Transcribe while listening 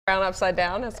Brown upside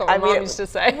down. That's what my mom used to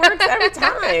say. It works every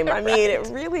time. I mean, it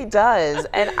really does.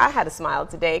 And I had a smile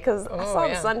today because I saw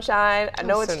the sunshine. I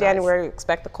know it's January,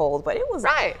 expect the cold, but it was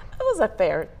It was a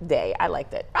fair day. I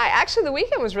liked it. Right. Actually, the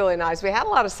weekend was really nice. We had a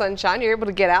lot of sunshine. You're able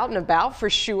to get out and about for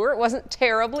sure. It wasn't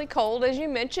terribly cold, as you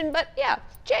mentioned, but yeah,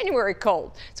 January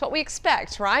cold. It's what we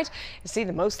expect, right? You see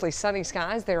the mostly sunny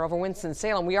skies there over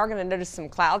Winston-Salem. We are going to notice some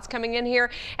clouds coming in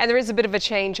here, and there is a bit of a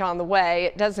change on the way.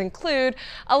 It does include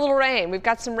a little rain. We've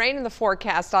got some rain in the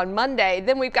forecast on Monday.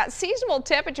 Then we've got seasonable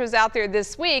temperatures out there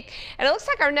this week, and it looks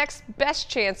like our next best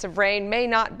chance of rain may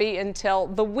not be until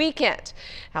the weekend.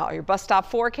 Now, your bus stop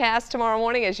forecast tomorrow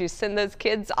morning as you send those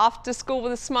kids off to school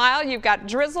with a smile. You've got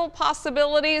drizzle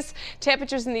possibilities,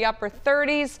 temperatures in the upper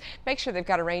 30s. Make sure they've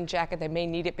got a rain jacket. They may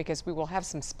need it because we will have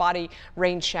some spotty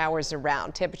rain showers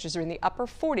around. Temperatures are in the upper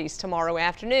 40s tomorrow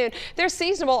afternoon. They're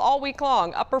seasonable all week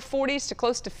long, upper 40s to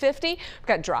close to 50. We've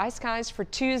got dry skies for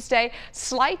Tuesday,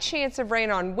 slight chance of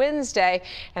rain on Wednesday,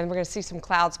 and we're going to see some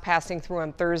clouds passing through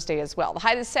on Thursday as well. The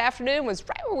high this afternoon was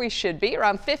right where we should be,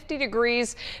 around 50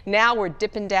 degrees. Now we're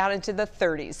dipping down into the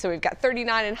 30s. So we've got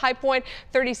 39 in High Point,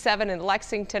 37 in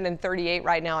Lexington, and 38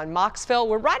 right now in Moxville.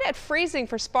 We're right at freezing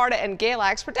for Sparta and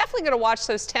Galax. We're definitely going to watch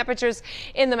those temperatures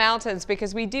in the mountains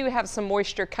because we do have some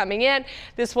moisture coming in.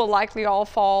 This will likely all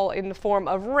fall in the form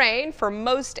of rain for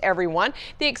most everyone.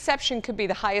 The exception could be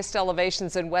the highest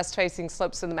elevations in west-facing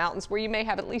slopes of the mountains where you may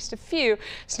have at least a few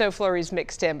snow flurries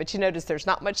mixed in. But you notice there's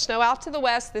not much snow out to the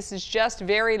west. This is just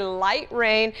very light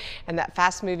rain and that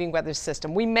fast-moving weather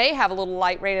system. We may have a little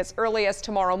light rain as early as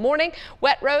tomorrow morning.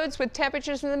 Wet roads with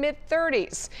temperatures in the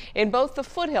mid-30s in both the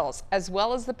foothills as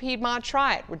well as the Piedmont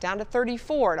Triad. We're down to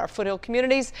 34 in our foothill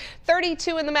communities,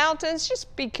 32 in the mountains.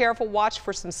 Just be careful, watch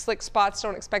for some slick spots.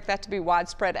 Don't expect that to be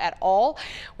widespread at all.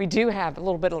 We do have a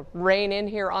little bit of rain in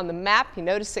here on the map. You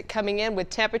notice it coming in with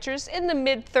temperatures in the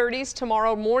mid-30s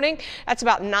tomorrow morning. That's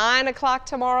about 9 o'clock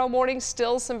tomorrow morning.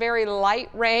 Still some very light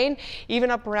rain. Even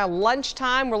up around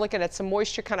lunchtime, we're looking at some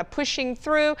moisture kind of pushing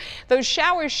through. Those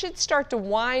showers should start to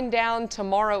wind down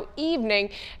tomorrow evening,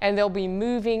 and they'll be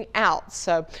moving out.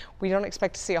 So we don't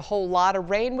expect to see a whole lot of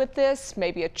rain with this.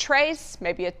 Maybe a trace,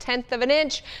 maybe a tenth of an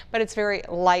inch, but it's very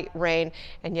light rain,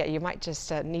 and yet you might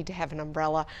just need to have an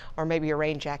umbrella or maybe a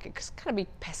rain jacket because it's going to be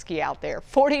pesky out there.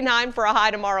 49 for a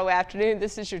high tomorrow afternoon.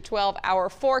 This is your 12-hour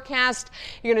forecast.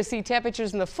 You're going to see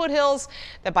temperatures in the foothills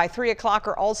that by 3 o'clock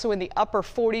are also in the upper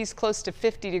 40s, close to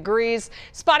 50 degrees.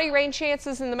 Spotty rain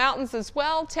chances in the mountains as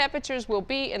well. Temperatures will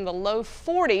be in the low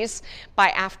 40s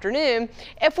by afternoon.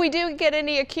 If we do get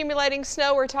any accumulating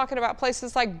snow, we're talking about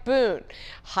places like Boone.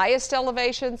 Highest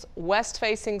elevations,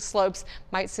 west-facing slopes,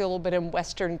 might see a little bit in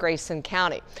western Grayson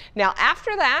County. Now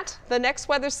after that, the next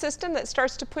weather system that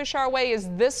starts to push our way is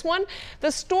this one.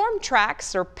 The storm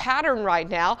tracks or pattern right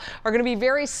now are going to be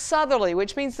very southerly,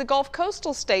 which means the Gulf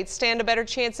coastal states stand a better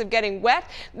chance of getting wet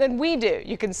than we do.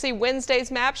 You can see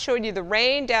Wednesday's map showing you the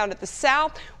rain down at the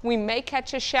south. We may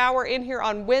catch a shower in here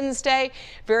on Wednesday,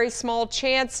 very small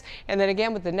chance. And then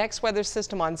again with the next weather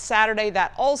system on Saturday,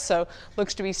 that also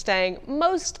looks to be staying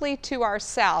mostly to our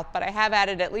south, but I have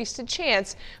added at least a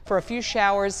chance for a few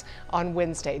showers on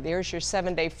Wednesday. There's your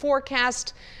 7-day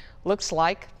forecast. Looks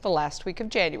like the last week of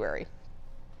January.